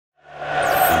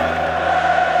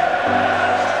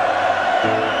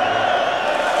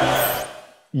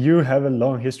you have a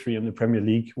long history in the Premier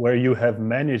League where you have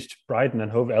managed Brighton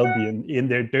and Hove Albion in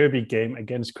their derby game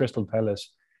against Crystal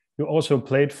Palace. You also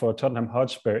played for Tottenham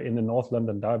Hotspur in the North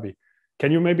London derby.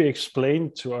 Can you maybe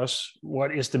explain to us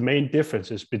what is the main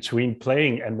differences between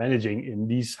playing and managing in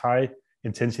these high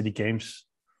intensity games?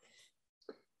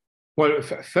 Well,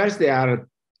 first, they are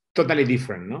totally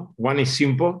different. No? One is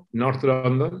simple, North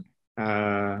London.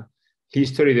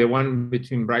 History, the one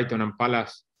between Brighton and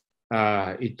Palace,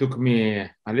 it took me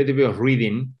a little bit of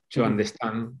reading to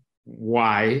understand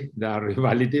why the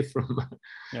rivalry from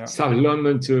South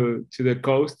London to the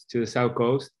coast, to the South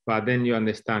Coast. But then you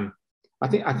understand. I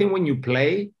think when you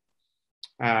play,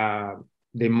 the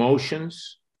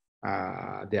emotions,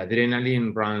 the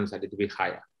adrenaline runs a little bit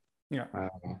higher. Yeah.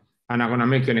 And I'm going to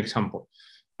make you an example.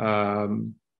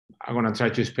 I'm going to try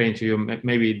to explain to you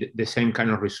maybe the same kind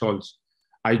of results.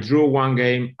 I drew one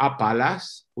game at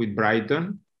Palace with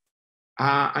Brighton.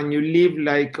 And you live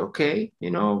like, okay,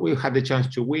 we had the chance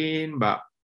to win, but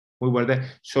we were there.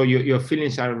 So your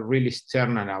feelings are really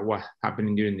stern at what's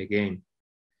happening during the game.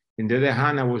 On the other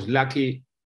hand, I was lucky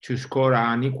to score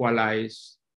an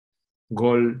equalized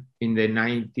goal in the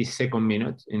 92nd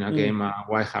minute in a game at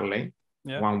White Hart Lane,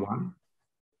 1-1.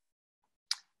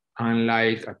 And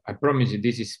I promise you,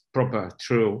 this is proper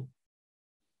true.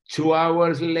 2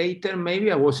 hours later,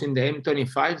 maybe I was in the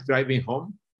M25 driving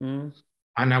home.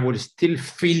 And I was still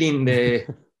feeling the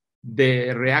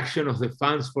reaction of the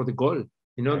fans for the goal.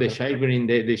 The shivering,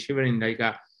 the shivering,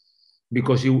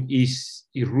 because it's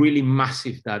really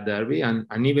massive, that derby,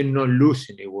 and even not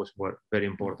losing it was very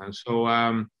important. So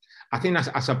I think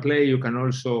as a player, you can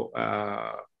also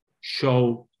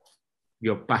show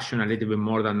your passion a little bit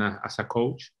more than as a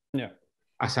coach. Yeah.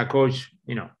 As a coach,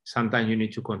 sometimes you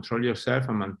need to control yourself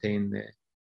and maintain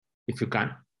if you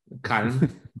can, calm.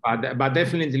 but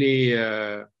definitely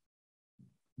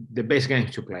the best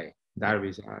games to play.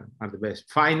 Derbies are the best.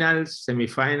 Finals,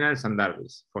 semi-finals, and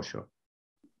derbies, for sure.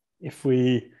 If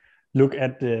we look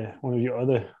at one of your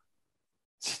other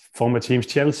former teams,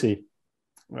 Chelsea,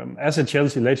 as a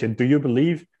Chelsea legend, do you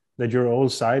believe that your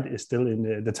old side is still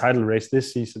in the title race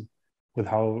this season with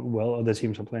how well other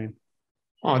teams are playing?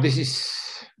 Oh, this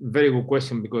is a very good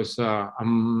question, because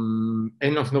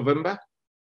end of November,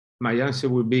 my answer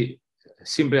would be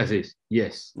simple as this.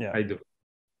 Yes, I do.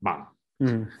 Bam.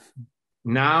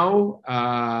 Now,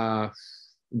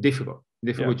 difficult.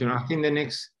 I think the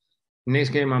next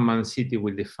game at Man City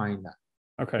will define that.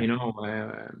 Okay.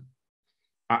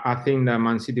 I think that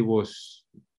Man City was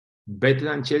better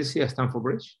than Chelsea at Stamford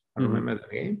Bridge. I remember the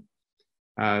game.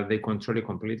 They controlled it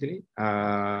completely.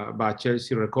 But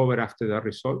Chelsea recovered after that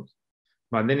result.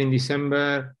 But then in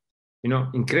December,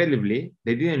 incredibly,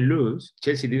 they didn't lose.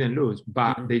 Chelsea didn't lose,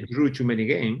 but they drew too many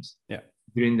games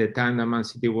during the time that Man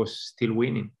City was still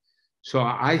winning. So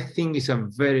I think it's a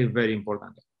very, very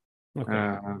important game.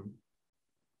 Okay.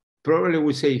 Probably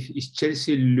would say if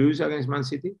Chelsea lose against Man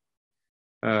City,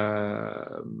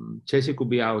 Chelsea could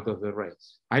be out of the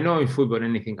race. I know in football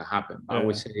anything can happen, but I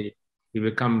would say it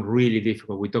becomes really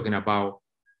difficult. We're talking about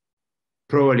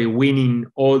probably winning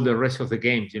all the rest of the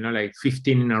games, like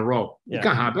 15 in a row. It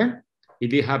can happen.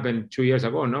 It did happen 2 years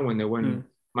ago, no? When they won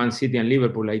Man City and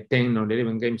Liverpool, 10 or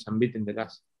 11 games unbeaten the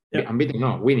last. Unbeaten,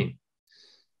 no, winning.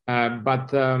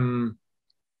 But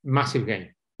massive game.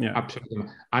 Yeah. Absolutely.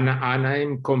 And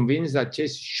I'm convinced that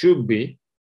Chelsea should be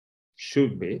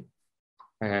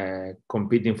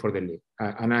competing for the league.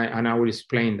 And I will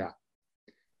explain that.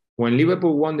 When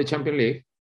Liverpool won the Champions League,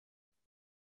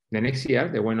 the next year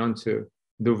they went on to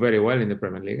do very well in the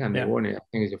Premier League, and they won it. I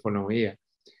think it's the following year,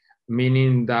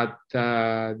 meaning that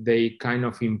they kind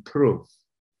of improved.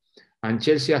 And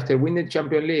Chelsea, after winning the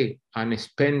Champions League and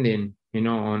spending,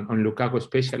 on Lukaku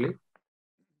especially,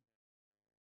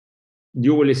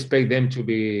 you will expect them to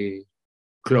be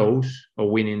close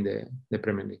or winning the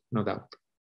Premier League, no doubt.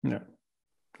 Yeah,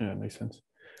 it makes sense.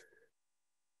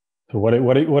 So what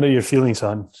are your feelings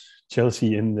on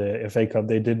Chelsea in the FA Cup?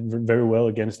 They did very well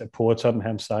against a poor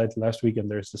Tottenham side last week,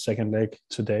 and there's the second leg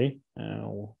today.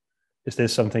 Is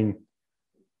this something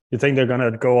you think they're going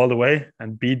to go all the way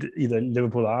and beat either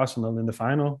Liverpool or Arsenal in the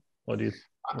final? Or do you?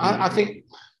 I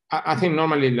think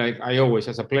normally, like I always,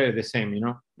 as a player, the same.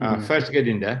 First get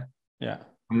in there,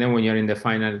 and then when you're in the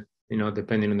final,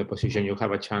 depending on the position, you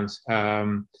have a chance.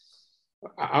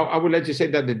 I would like to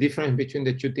say that the difference between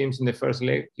the two teams in the first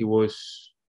leg, it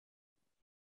was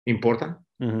important.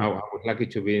 I was lucky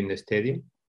to be in the stadium.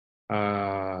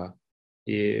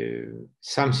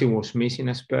 Something was missing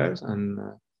at Spurs, and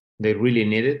they really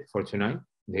need it for tonight.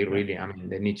 They really,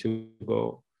 they need to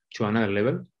go to another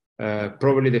level.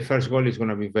 Probably the first goal is going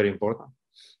to be very important.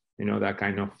 that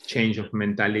kind of change of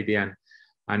mentality, and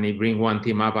it bring one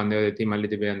team up and the other team a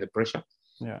little bit under pressure.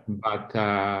 Yeah. But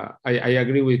I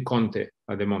agree with Conte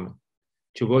at the moment.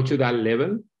 To go to that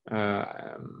level,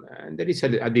 and there is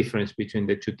a difference between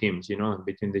the two teams,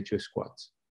 between the two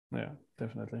squads. Yeah,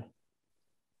 definitely.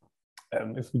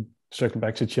 If we circle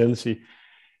back to Chelsea,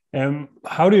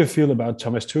 how do you feel about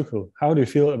Thomas Tuchel? How do you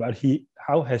feel about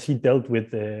how has he dealt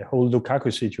with the whole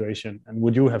Lukaku situation? And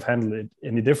would you have handled it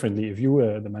any differently if you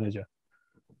were the manager?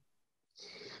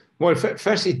 Well,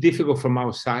 first, it's difficult from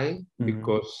outside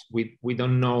because we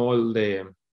don't know all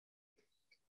the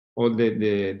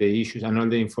issues and all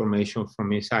the information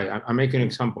from inside. I'll make an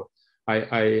example.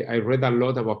 I read a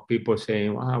lot about people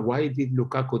saying, why did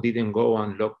Lukaku didn't go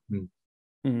and knock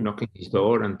on his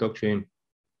door and talk to him?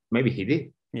 Maybe he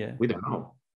did. Yeah. We don't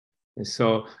know.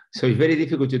 So it's very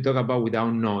difficult to talk about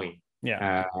without knowing.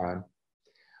 Yeah.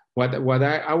 What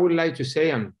I would like to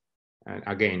say, and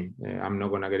again, I'm not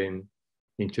going to get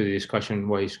into the discussion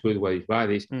what is good, what is bad.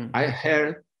 I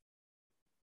heard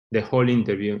the whole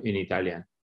interview in Italian.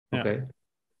 Okay.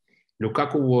 Yeah.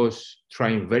 Lukaku was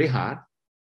trying very hard,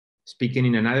 speaking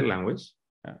in another language,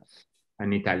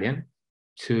 an Italian,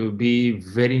 to be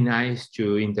very nice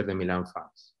to Inter Milan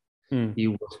fans. He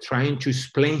was trying to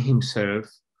explain himself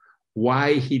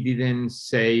why he didn't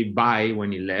say bye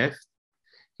when he left.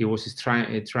 He was trying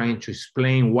to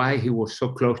explain why he was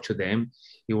so close to them.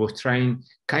 He was trying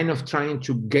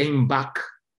to gain back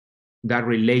that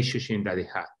relationship that he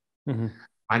had.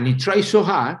 And he tried so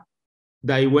hard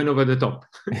that he went over the top.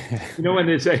 When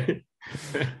they say,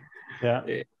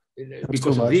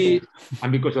 because of this,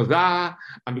 and because of that,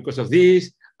 and because of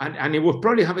this, and he was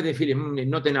probably having the feeling,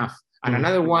 not enough. And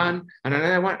another one,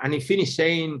 and he finished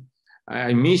saying,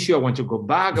 I miss you, I want to go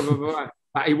back. Blah, blah, blah.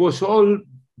 It was all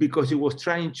because he was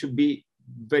trying to be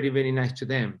very, very nice to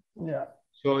them. Yeah.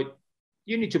 So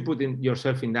you need to put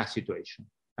yourself in that situation.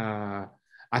 I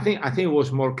think it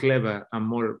was more clever and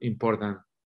more important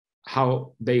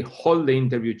how they hold the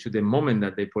interview to the moment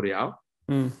that they put it out.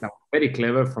 That was very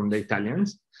clever from the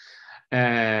Italians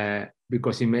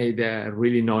because it made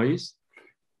really noise.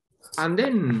 And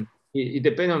then it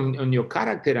depends on your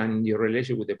character and your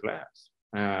relation with the players.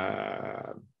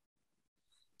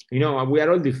 We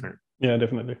are all different. Yeah,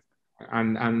 definitely.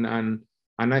 And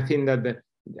I think that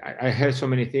I heard so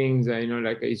many things.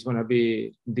 Like it's gonna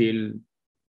be deal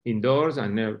indoors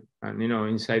and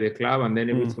inside the club, and then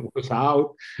everything was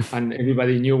out, and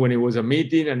everybody knew when it was a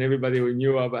meeting, and everybody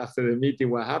knew after the meeting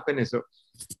what happened. And so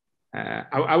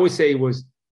I would say it was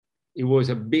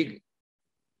a big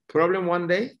problem one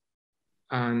day,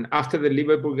 and after the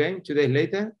Liverpool game 2 days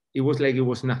later, it was like it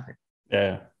was nothing.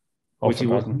 Yeah, which it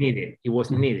was needed. It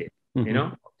was needed,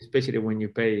 especially when you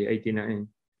pay 89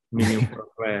 million for a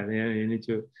player. You need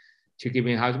to keep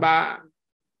in house. But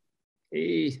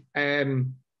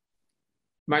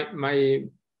my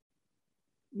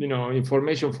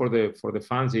information for the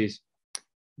fans is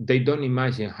they don't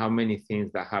imagine how many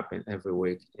things that happen every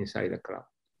week inside the club.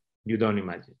 You don't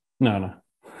imagine. No.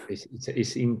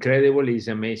 It's incredible. It's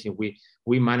amazing.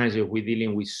 We managers, we're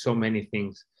dealing with so many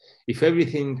things. If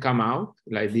everything come out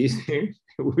like this, it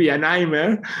would be a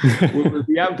nightmare. We will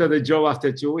be out of the job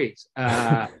after 2 weeks.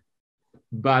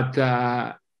 But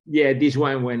this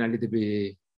one went a little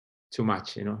bit too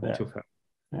much, too far.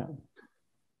 Yeah.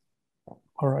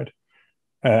 All right.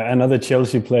 Another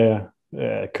Chelsea player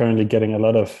currently getting a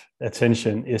lot of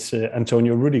attention is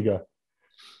Antonio Rudiger.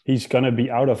 He's going to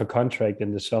be out of a contract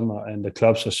in the summer, and the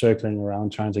clubs are circling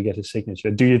around trying to get his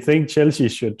signature. Do you think Chelsea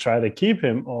should try to keep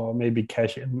him, or maybe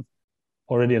cash in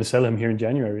already and sell him here in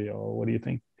January, or what do you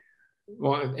think?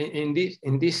 Well, in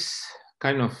this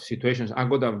kind of situations, I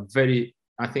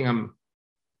think I'm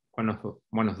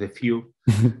one of the few.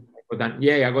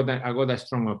 I got a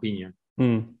strong opinion.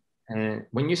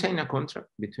 When you sign a contract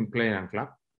between player and club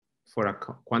for a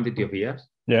quantity of years,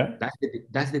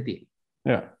 that's the deal.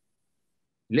 Yeah.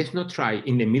 Let's not try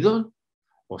in the middle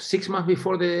or 6 months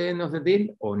before the end of the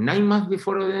deal or 9 months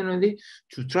before the end of the deal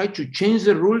to try to change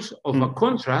the rules of a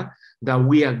contract that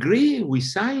we agree, we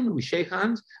sign, we shake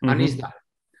hands, and it's that.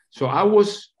 So I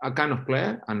was a kind of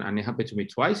player, and it happened to me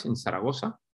twice in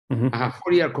Zaragoza. I have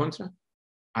 4-year contract,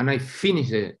 and I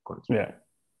finished the contract. Yeah.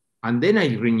 And then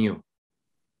I renew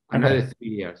another 3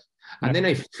 years. And then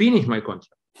I finished my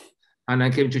contract, and I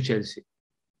came to Chelsea.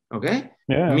 Okay?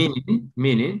 Yeah.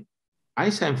 Meaning, I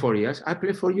signed 4 years. I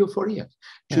play for you 4 years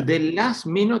to the last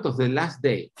minute of the last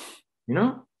day,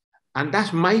 and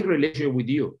that's my relationship with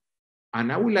you. And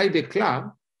I would like the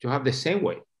club to have the same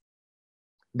way.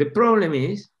 The problem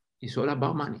is, it's all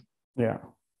about money. Yeah.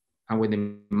 And when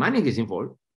the money gets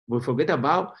involved, We forget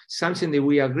about something that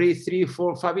we agreed 3,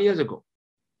 4, 5 years ago.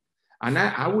 And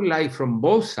I would like from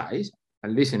both sides,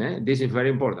 and listen, this is very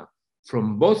important,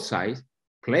 from both sides,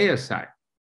 player side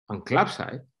and club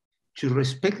side, to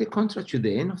respect the contract to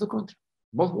the end of the contract,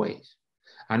 both ways,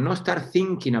 and not start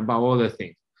thinking about other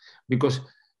things. Because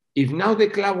if now the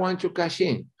club wants to cash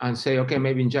in and say, okay,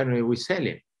 maybe in January we sell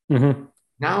him,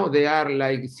 now they are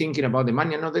like thinking about the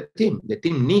money and not the team. The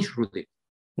team needs Rudy.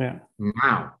 Yeah.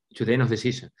 Now, to the end of the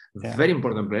season. Yeah. Very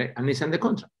important player, and it's under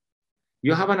contract.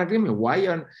 You have an agreement. Why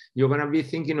are you going to be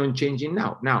thinking on changing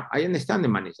now? Now, I understand the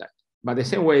money side, but the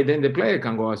same way, then the player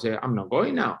can go and say, I'm not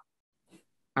going now.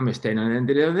 I'm staying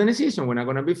until the end of the season when I'm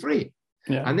going to be free.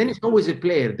 Yeah. And then it's always a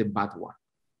player, the bad one.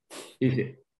 Is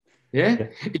it? Yeah?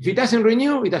 If he doesn't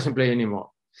renew, he doesn't play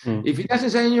anymore. If he doesn't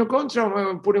sign a new contract,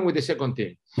 we'll put him with the second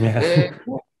team. Yeah.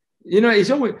 It's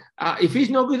always, if he's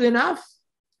not good enough,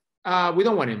 we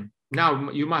don't want him. Now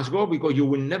you must go because you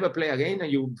will never play again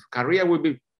and your career will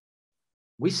be.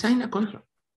 We sign a contract.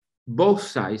 Both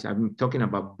sides, I'm talking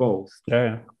about both.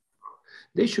 Yeah.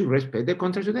 They should respect the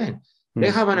contract to them. They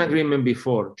have an agreement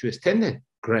before to extend it.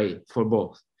 Great for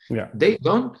both. Yeah. They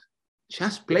don't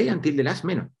just play until the last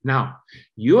minute. Now,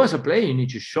 you as a player, you need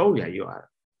to show that you are,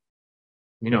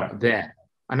 there.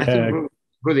 And I think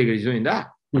Rudiger is doing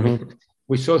that.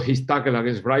 We saw his tackle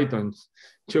against Brighton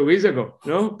 2 weeks ago,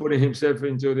 putting himself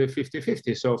into the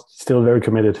 50-50. So still very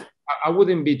committed. I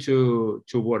wouldn't be too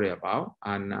worried about.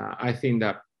 And I think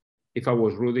that if I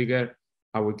was Rudiger,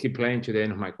 I would keep playing to the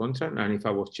end of my contract. And if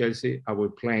I was Chelsea, I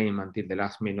would play him until the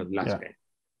last minute, game. Okay.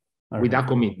 With that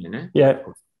commitment. Yeah.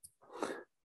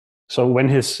 So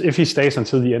if he stays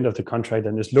until the end of the contract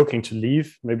and is looking to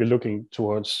leave, maybe looking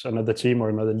towards another team or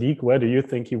another league, where do you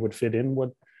think he would fit in?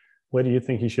 Where do you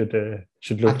think he should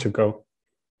look to go?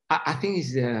 I think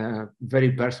it's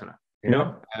very personal.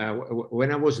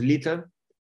 When I was little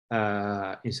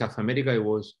in South America,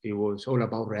 it was all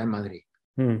about Real Madrid.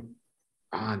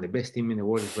 The best team in the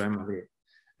world is Real Madrid.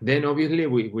 Then obviously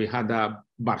we had a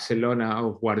Barcelona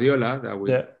of Guardiola that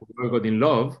we got in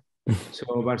love.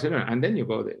 So Barcelona, and then you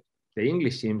go the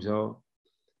English team. So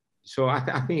I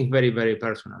think it's very, very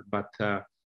personal. But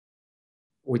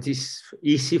which is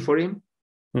easy for him.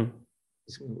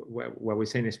 What we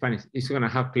say in Spanish, he's going to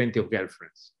have plenty of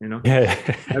girlfriends,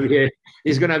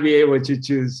 he's going to be able to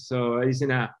choose. So he's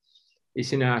in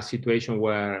a situation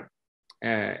where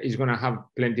he's going to have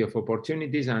plenty of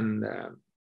opportunities, and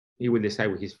he will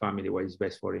decide with his family what is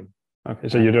best for him. Okay,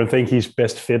 so you don't think he's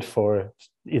best fit for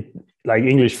it, like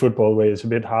English football, where it's a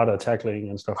bit harder tackling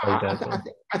and stuff like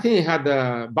that? I think he had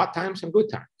bad times and good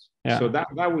times. Yeah. So that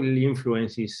will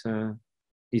influence his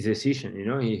decision.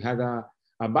 He had a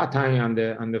bad time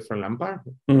under Frank Lampard,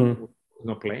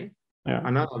 not playing,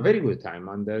 and a very good time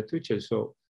under Tuchel.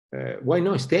 So why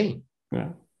not stay? Yeah.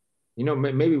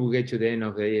 Maybe we'll get to the end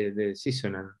of the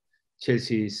season and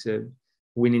Chelsea is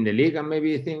winning the league, and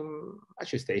maybe you think I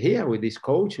should stay here with this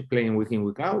coach playing week in,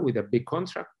 week out with a big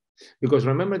contract. Because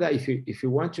remember that if you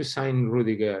want to sign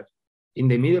Rudiger in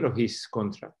the middle of his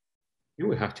contract, you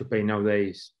will have to pay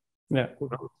nowadays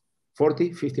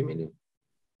 40, 50 million.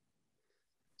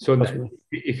 So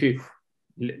if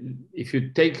you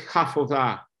take half of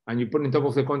that and you put on top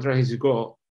of the contract his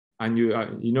goal, and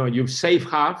you save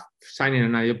half signing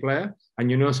another player,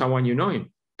 and someone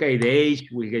him. Okay, the age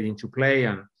will get into play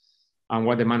and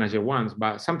what the manager wants.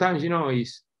 But sometimes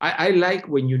I like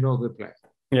when the player.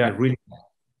 Yeah,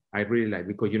 I really like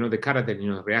because the character,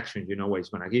 the reaction, what he's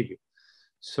gonna give you.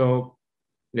 So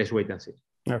let's wait and see.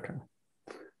 Okay.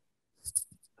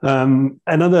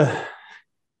 Another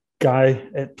guy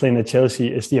playing at Chelsea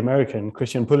is the American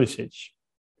Christian Pulisic.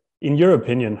 In your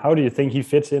opinion, how do you think he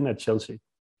fits in at Chelsea?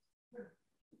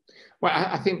 Well,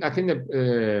 I think that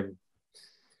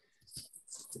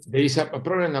there is a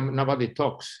problem nobody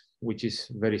talks, which is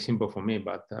very simple for me.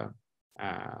 But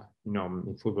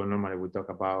in football, normally we talk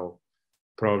about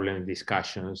problems,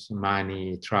 discussions,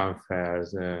 money,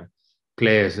 transfers,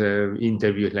 players,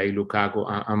 interviews like Lukaku,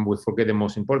 and we forget the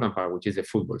most important part, which is the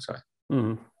football side.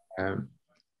 Mm-hmm.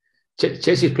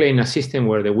 Chelsea is playing a system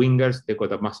where the wingers, they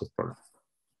got a massive problem.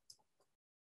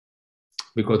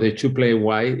 Because the two play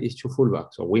wide is two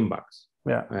fullbacks or wingbacks.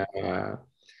 Yeah.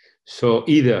 So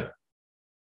either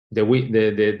the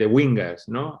wingers,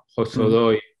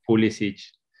 Hosodoi, Pulisic,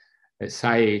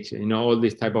 Sajic, all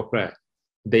these type of players,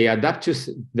 they adapt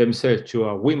themselves to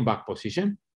a wingback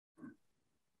position,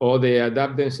 or they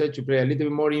adapt themselves to play a little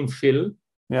bit more infield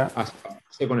as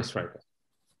second striker.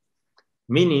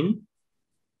 Meaning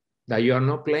that you are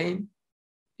not playing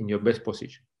in your best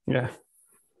position. Yeah.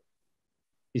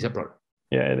 It's a problem.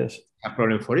 Yeah, it is. a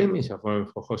problem for him. It's a problem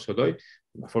for Hosodoi.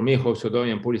 For me,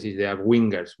 Hosodoi and Pulisic, they are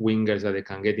wingers that they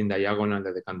can get in diagonal,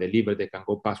 that they can deliver, they can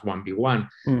go past 1v1,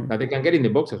 that they can get in the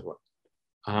box as well.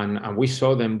 And we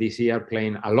saw them this year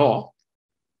playing a lot,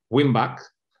 wing back,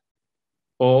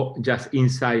 or just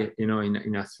inside, in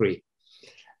a 3.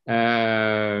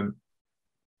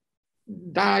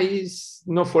 That is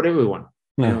not for everyone.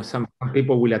 No. Some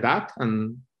people will adapt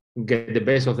and get the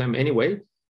best of them anyway,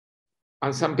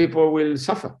 and some people will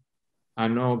suffer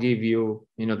and not give you,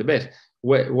 the best.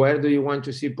 Where do you want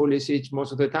to see Pulisic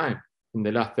most of the time? In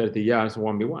the last 30 yards,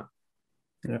 1v1.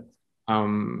 Yeah.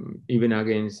 Even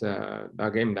against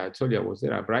that game that I told you I was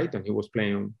there at Brighton, he was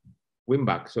playing wing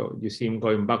back. So you see him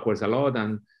going backwards a lot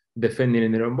and defending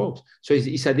in their own box. So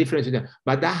it's a difference.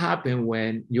 But that happens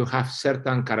when you have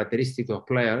certain characteristics of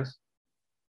players,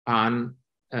 and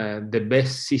the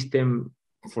best system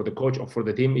for the coach or for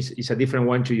the team is a different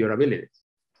one to your abilities.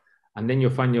 And then you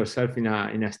find yourself in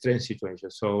a strange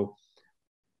situation. So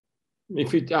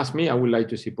if you ask me, I would like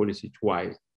to see Pulisic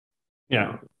wide.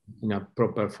 Yeah. In a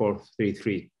proper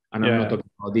 4-3-3. And I'm not talking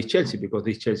about this Chelsea, because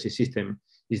this Chelsea system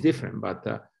is different. But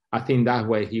I think that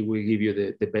way he will give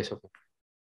you the best of it.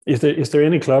 Is there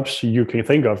any clubs you can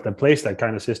think of that plays that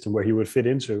kind of system where he would fit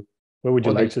into? Where would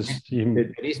you like to see him?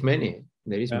 There is many.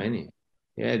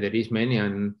 Yeah, there is many.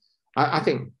 And I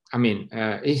think,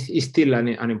 he's still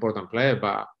an important player,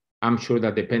 but I'm sure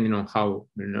that depending on how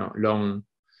long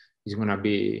he's going to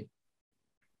be,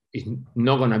 he's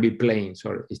not going to be playing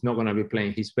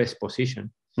his best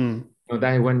position. So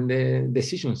that when the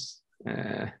decisions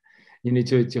you need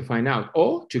to find out,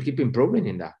 or to keep improving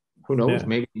in that. Who knows?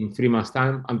 Maybe in 3 months'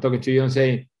 time, I'm talking to you and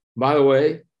saying, by the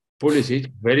way,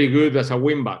 Pulisic, very good as a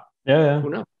wing back. Yeah. Who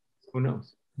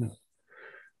knows? Yeah.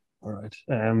 All right.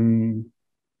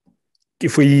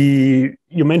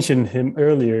 You mentioned him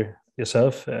earlier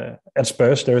yourself at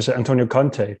Spurs. There's Antonio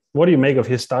Conte. What do you make of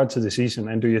his start to the season?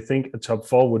 And do you think a top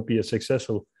 4 would be a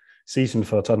successful season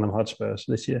for Tottenham Hotspurs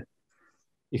this year?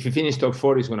 If he finishes top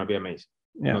 4, it's going to be amazing.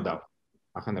 Yeah. No doubt.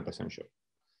 100% sure.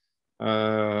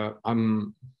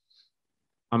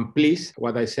 I'm pleased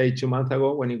what I said 2 months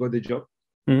ago when he got the job.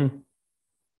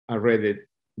 I read it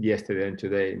yesterday and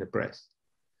today in the press.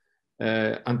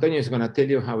 Antonio is going to tell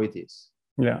you how it is.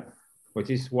 Yeah. What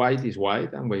is white is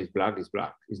white, and what is black is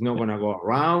black. He's not going to go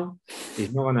around.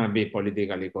 He's not going to be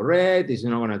politically correct. He's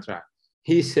not going to try.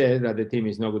 He said that the team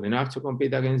is not good enough to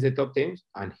compete against the top teams,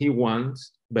 and he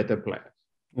wants better players.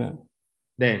 Yeah.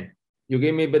 Then you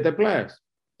give me better players,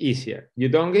 easier. You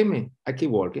don't give me, I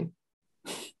keep working.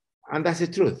 And that's the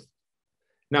truth.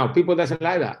 Now, people doesn't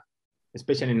like that,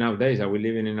 especially nowadays that we're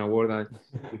living in a world that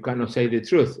you cannot say the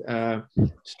truth.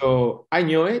 So I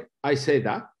knew it. I said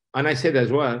that. And I said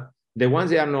as well, the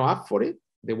ones that are not up for it,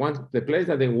 the players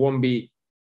that they won't be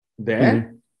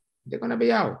there, they're going to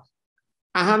be out.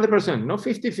 100%, not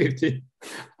 50-50,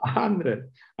 100.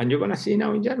 And you're going to see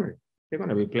now in January, they're going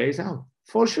to be players out,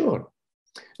 for sure.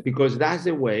 Because that's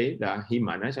the way that he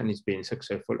managed, and he's been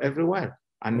successful everywhere.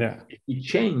 And if he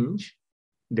changed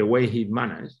the way he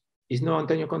managed, it's not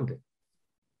Antonio Conte.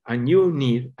 And you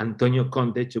need Antonio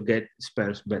Conte to get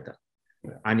Spurs better.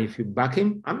 Yeah. And if you back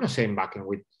him, I'm not saying back him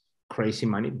with crazy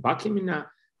money, back him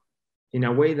in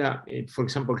a way that, for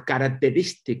example,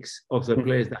 characteristics of the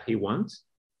players that he wants,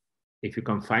 if you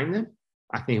can find them,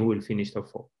 I think he will finish top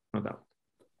 4, no doubt.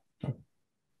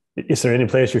 Is there any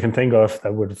players you can think of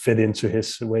that would fit into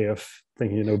his way of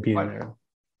thinking, being there?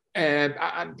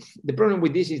 The problem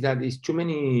with this is that there's too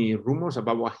many rumors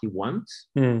about what he wants,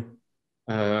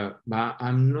 but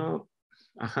I'm not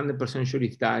 100% sure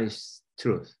if that is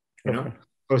truth. You know,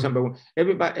 for example,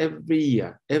 every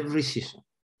year, every season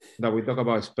that we talk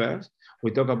about Spurs,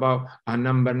 we talk about a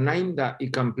number 9 that he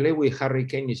can play with. Harry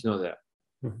Kane is not there.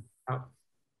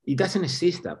 It doesn't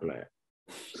exist, that player.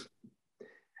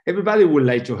 Everybody would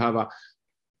like to have an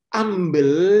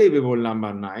unbelievable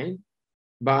number 9.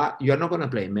 But you're not going to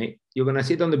play, mate. You're going to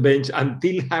sit on the bench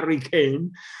until Harry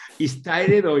Kane is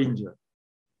tired or injured.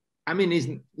 I mean,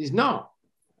 it's not.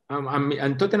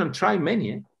 And Tottenham tried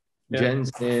many.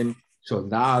 Jensen,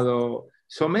 Soldado,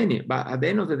 so many. But at the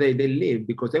end of the day, they leave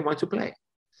because they want to play.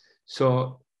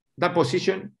 So that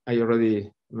position, I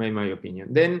already made my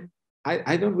opinion. Then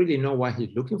I don't really know what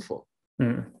he's looking for.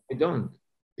 I don't.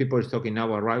 People are talking now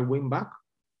about right wing back.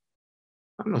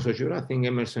 I'm not so sure. I think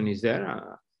Emerson is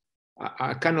there.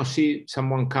 I cannot see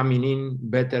someone coming in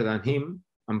better than him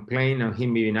and playing and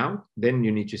him being out. Then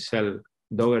you need to sell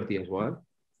Doherty as well.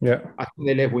 Yeah, I think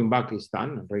the left wing back is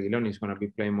done. Reguilón is going to be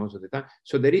playing most of the time.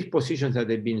 So there is positions that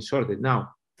they've been sorted.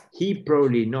 Now, he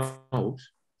probably knows,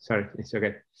 sorry, it's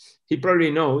okay. He probably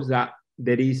knows that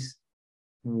there is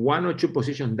one or two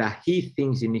positions that he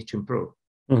thinks he needs to improve.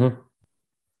 Mm-hmm.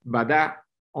 But that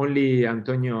only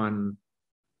Antonio and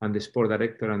the sport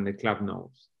director and the club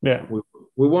knows. Yeah.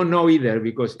 We won't know either,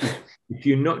 because if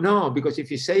you know, no, because if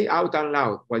you say out and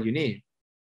loud what you need,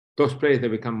 those players, they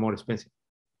become more expensive.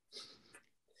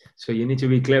 So you need to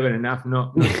be clever enough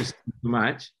not to say too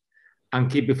much and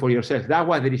keep it for yourself. That's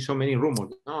why there is so many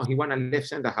rumors. No, he want a left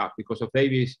centre half because of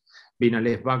Davies being a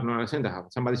left back, not a centre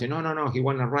half. Somebody say, no, he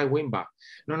want a right wing back.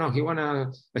 No, he want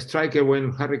a striker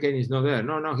when Harry Kane is not there.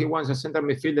 No, he wants a centre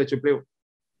midfielder to play.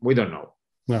 We don't know.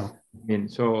 No. I mean,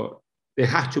 so there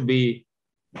has to be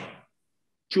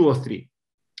 2 or 3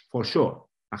 for sure,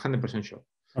 100% sure.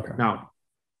 Okay. Now,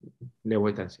 let's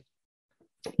wait and see.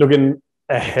 Looking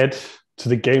ahead to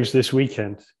the games this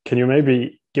weekend, can you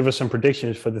maybe give us some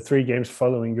predictions for the 3 games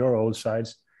following your old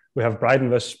sides? We have Brighton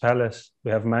versus Palace,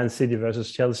 we have Man City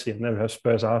versus Chelsea, and then we have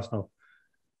Spurs Arsenal.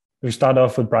 If we start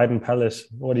off with Brighton Palace,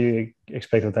 what do you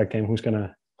expect of that game? Who's going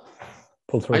to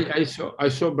pull through? I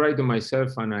saw Brighton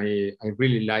myself, and I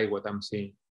really like what I'm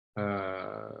seeing.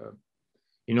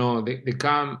 You know, they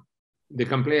can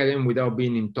play again without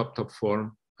being in top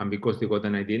form, and because they got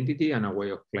an identity and a way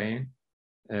of playing,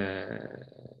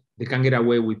 they can get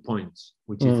away with points,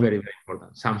 which is very, very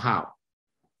important somehow.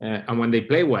 And when they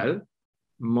play well,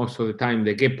 most of the time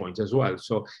they get points as well.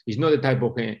 So it's not the type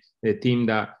of the team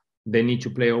that they need to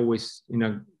play always in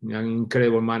an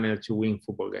incredible manner to win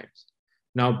football games.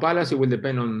 Now, Palace, it will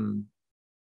depend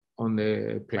on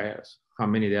the players, how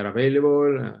many they are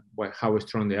available, how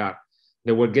strong they are.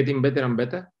 They were getting better and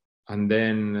better. And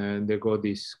then they got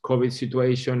this COVID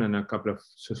situation and a couple of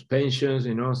suspensions,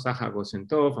 you know, Zaha got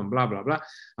sent off and blah, blah, blah.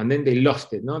 And then they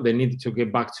lost it, no? They needed to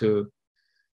get back to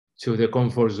the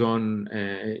comfort zone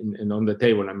and on the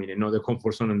table, I mean, not the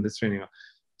comfort zone in the training,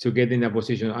 to get in that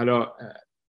position.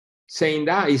 Saying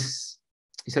that is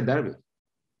a derby.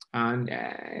 And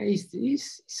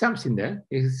it's something there.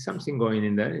 It's something going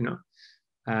in there, you know.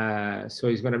 So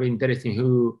it's going to be interesting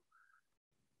who,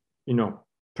 you know,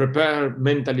 prepare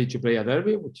mentally to play a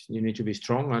derby, which you need to be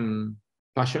strong and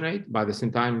passionate, but at the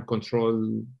same time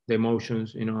control the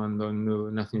emotions, you know, and don't do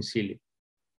nothing silly.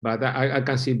 But I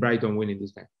can see Brighton winning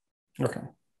this game. Okay.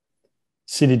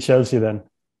 City Chelsea then.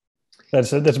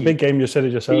 That's a big game. You said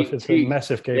it yourself. It's a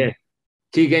massive game. Yeah.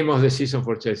 Key game of the season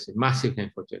for Chelsea. Massive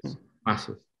game for Chelsea.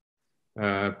 Massive.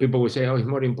 People will say, oh, it's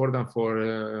more important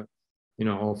for,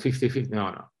 50-50.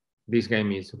 No. This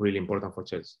game is really important for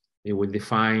Chelsea. It will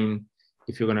define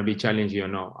if you're going to be challenging or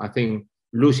not. I think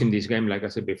losing this game, like I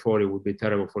said before, it would be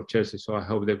terrible for Chelsea. So I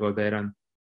hope they go there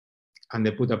and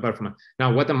they put a performance.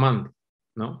 Now, what a month,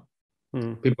 no?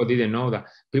 People didn't know that.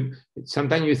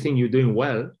 Sometimes you think you're doing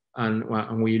well, and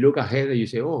when you look ahead, you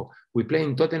say, oh, we're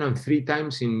playing Tottenham 3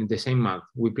 times in the same month.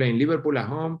 We're playing Liverpool at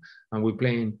home, and we're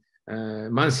playing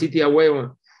Man City away.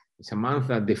 It's a month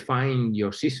that defines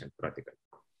your season, practically.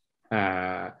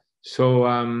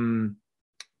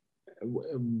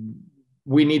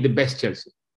 We need the best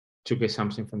Chelsea to get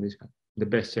something from this game. The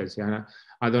best Chelsea. And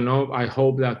I don't know. I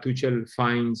hope that Tuchel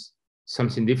finds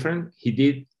something different. He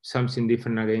did something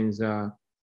different against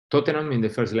Tottenham in the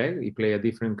first leg. He played a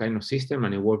different kind of system,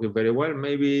 and it worked very well.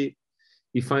 Maybe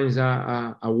he finds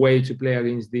a way to play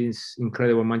against this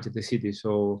incredible Manchester City.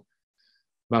 So,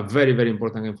 but very, very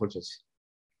important game for Chelsea.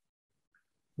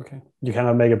 Okay, you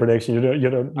cannot make a prediction. You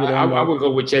don't. I will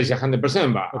go with Chelsea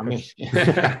 100%, but okay.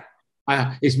 I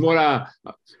mean, it's more a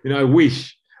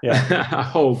wish. Yeah, I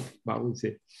hope, but we'll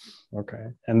see.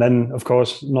 Okay, and then of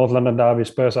course North London derby,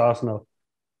 Spurs Arsenal.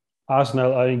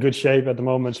 Arsenal are in good shape at the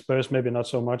moment. Spurs maybe not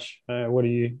so much. What do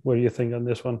you think on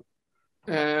this one?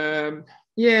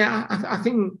 Yeah, I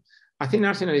think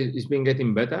Arsenal is been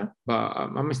getting better, but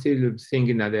I'm still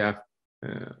thinking that they are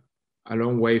a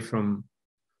long way from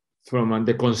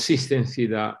the consistency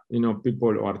that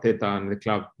people, Arteta and the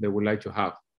club, they would like to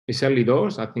have. It's early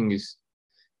doors. I think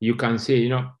you can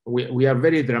see. We are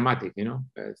very dramatic.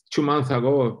 2 months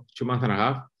ago, 2 months and a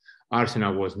half,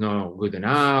 Arsenal was not good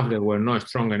enough. They were not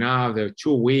strong enough. They were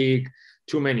too weak.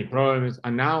 Too many problems.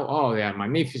 And now, they are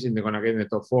magnificent. They're gonna get in the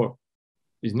top 4.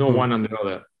 It's not one and the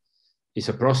other. It's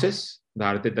a process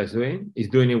that Arteta is doing. He's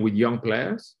doing it with young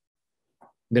players.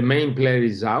 The main player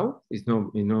is out. It's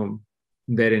not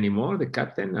there anymore. The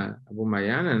captain,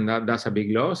 Aubameyang, and that's a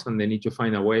big loss. And they need to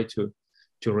find a way to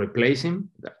replace him.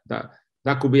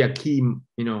 That could be a key,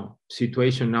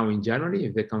 situation now in January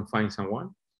if they can find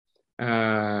someone.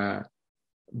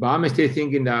 But I'm still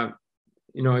thinking that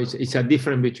it's a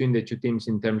difference between the two teams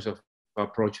in terms of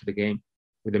approach to the game,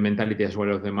 with the mentality as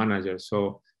well of the manager.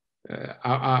 So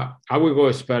I will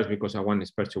go Spurs because I want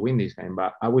Spurs to win this game.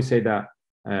 But I would say that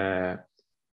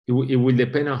it will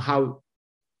depend on how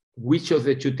which of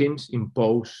the two teams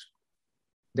impose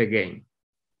the game.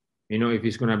 If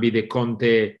it's going to be the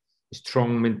Conte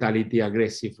strong mentality,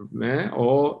 aggressive,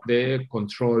 or the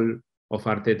control of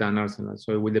Arteta and Arsenal.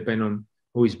 So it will depend on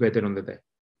who is better on the day.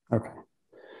 Okay.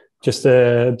 Just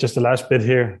the last bit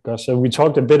here, Gus. So we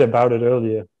talked a bit about it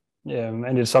earlier,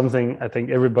 and it's something I think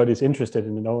everybody's interested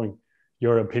in knowing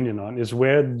your opinion on, is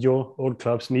where your old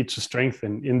clubs need to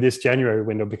strengthen in this January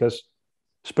window, because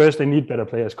Spurs, they need better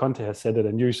players. Conte has said it,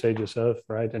 and you said yourself,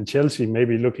 right? And Chelsea may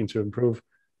be looking to improve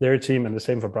their team, and the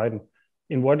same for Brighton.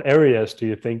 In what areas do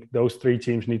you think those three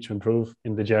teams need to improve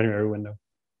in the January window?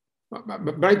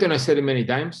 Brighton, I said it many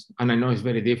times, and I know it's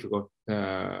very difficult,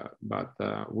 but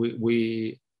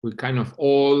we kind of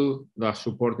all are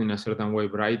supporting a certain way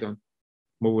Brighton.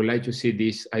 But we like to see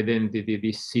this identity,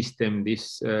 this system,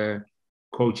 this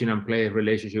coaching and player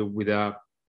relationship with a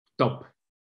top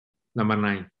number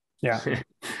 9. Yeah.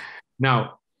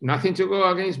 Now, nothing to go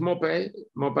against Mopay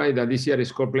that this year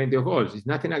scored plenty of goals. It's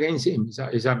nothing against him.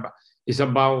 It's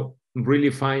about really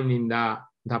finding that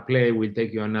play will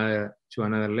take you to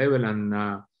another level, and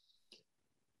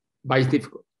but it's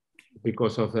difficult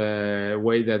because of the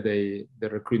way that the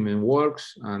recruitment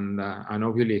works, and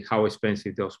obviously how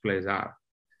expensive those players are.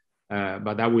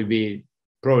 But that will be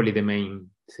probably the main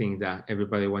thing that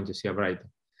everybody wants to see at Brighton.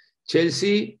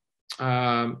 Chelsea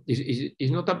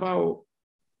is not about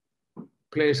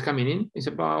players coming in. It's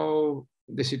about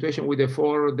the situation with the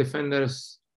 4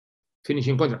 defenders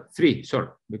finishing contract. 3, sorry,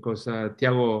 because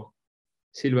Thiago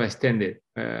Silva extended.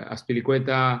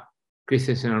 Azpilicueta,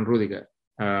 Christensen, and Rudiger.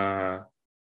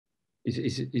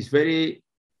 It's very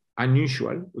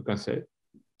unusual, we can say.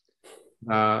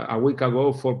 A week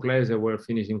ago, 4 players that were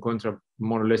finishing contract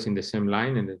more or less in the same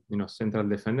line, and the central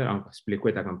defender.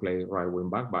 Azpilicueta can play right wing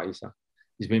back, but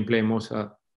he's been playing most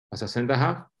as a centre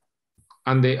half.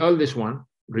 And the oldest one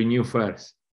renew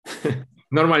first.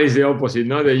 Normally it's the opposite,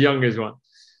 not the youngest one,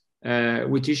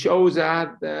 which shows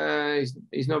that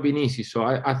it's not been easy. So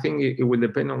I think it will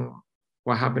depend on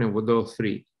what happens with those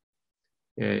 3.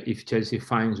 If Chelsea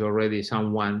finds already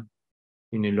someone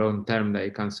in the long term that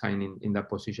he can sign in that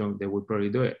position, they will probably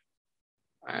do it.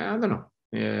 I don't know.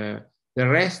 The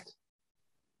rest,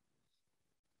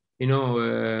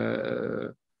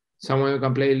 someone who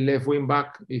can play left wing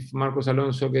back if Marcos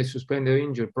Alonso gets suspended or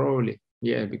injured, probably.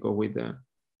 Yeah, because with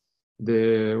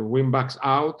the wing backs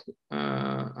out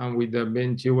and with the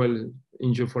Ben Chilwell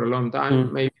injured for a long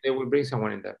time, maybe they will bring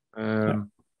someone in there.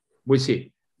 We'll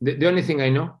see. The only thing I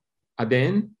know, at the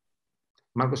end,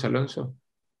 Marcos Alonso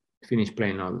finished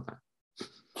playing all the time.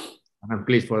 And I'm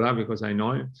pleased for that because I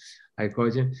know him. I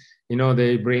coach him.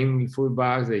 They bring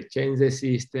fullbacks, they change the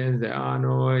systems.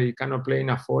 No, he cannot play in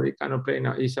a 4, he cannot play in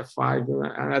he's a 5.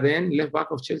 And at the end, left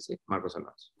back of Chelsea, Marcos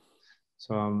Alonso.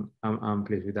 So I'm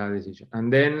pleased with that decision.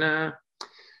 And then the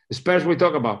Spurs we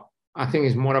talk about, I think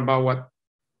it's more about what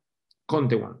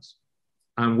Conte wants.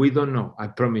 And we don't know. I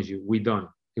promise you, we don't.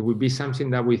 It will be something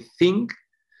that we think,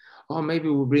 maybe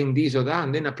we'll bring this or that,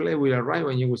 and then a player will arrive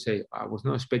and you will say, I was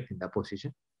not expecting that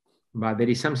position. But there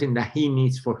is something that he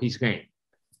needs for his game.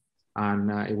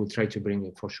 And he will try to bring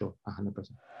it for sure,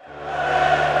 100%.